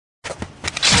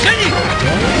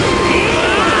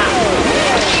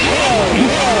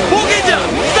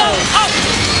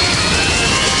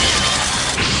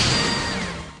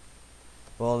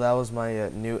was my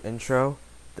new intro.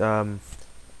 Um,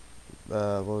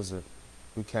 what was it?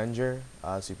 Bukenger,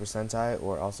 Super Sentai,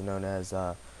 or also known as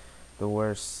the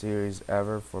worst series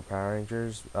ever for Power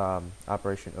Rangers,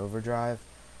 Operation Overdrive.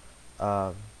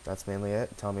 That's mainly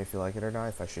it. Tell me if you like it or not,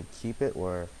 if I should keep it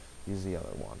or use the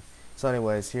other one. So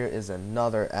anyways, here is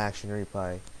another action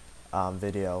replay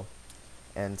video,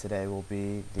 and today will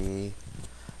be the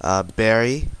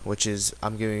berry, which is,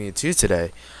 I'm giving you two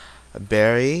today. A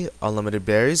berry, unlimited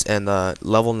berries, and the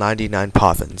level 99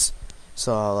 Poffins.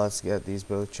 So let's get these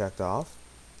both checked off,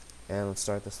 and let's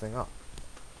start this thing up.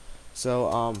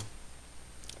 So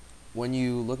when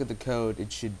you look at the code,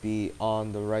 it should be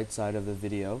on the right side of the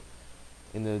video,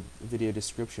 in the video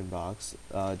description box.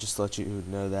 Just to let you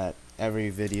know that every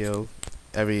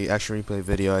action replay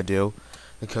video I do,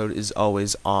 the code is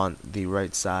always on the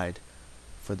right side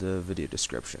for the video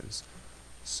descriptions.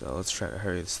 So let's try to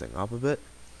hurry this thing up a bit.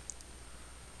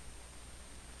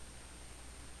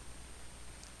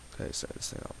 Okay, start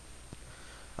this thing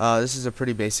up. This is a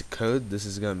pretty basic code. This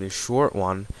is going to be a short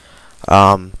one.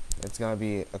 It's going to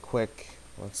be a quick,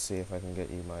 let's see if I can get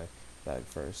you my bag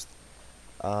first.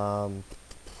 Let's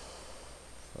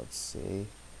see.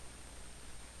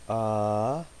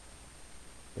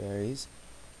 Berries.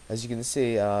 As you can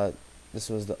see, this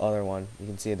was the other one. You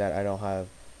can see that I don't have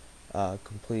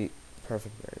complete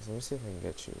perfect berries. Let me see if I can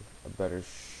get you a better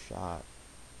shot.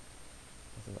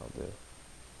 I think I'll do.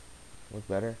 Look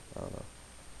better? I don't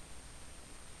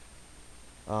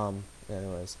know.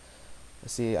 Anyways,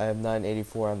 let's see, I have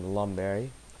 984 on the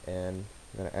Lumberry, and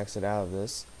I'm gonna exit out of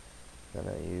this. I'm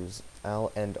gonna use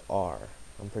L and R.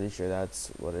 I'm pretty sure that's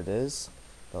what it is.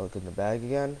 I'll look in the bag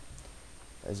again.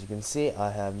 As you can see,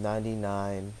 I have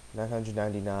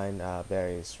 999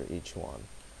 berries for each one.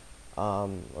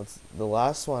 The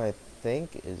last one I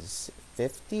think is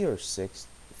 50 or 60.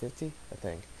 50, I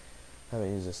think. I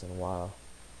haven't used this in a while.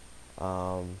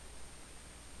 I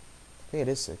think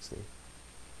it is 60.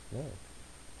 No,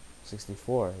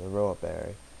 64, the roll-up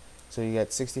berry. So you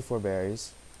get 64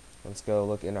 berries. Let's go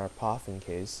look in our Poffin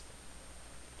case.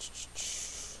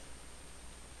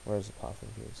 Where's the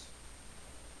Poffin case?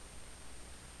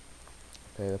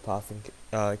 Okay, the Poffin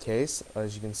case.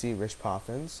 As you can see, Rich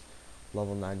Poffins,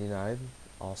 level 99,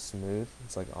 all smooth.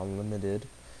 It's like unlimited.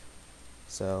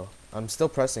 So I'm still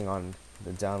pressing on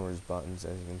the downwards buttons,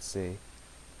 as you can see.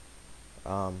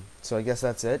 So I guess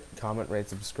that's it. Comment, rate,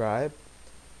 subscribe.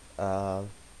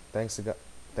 Thanks a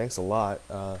lot.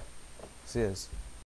 See yous.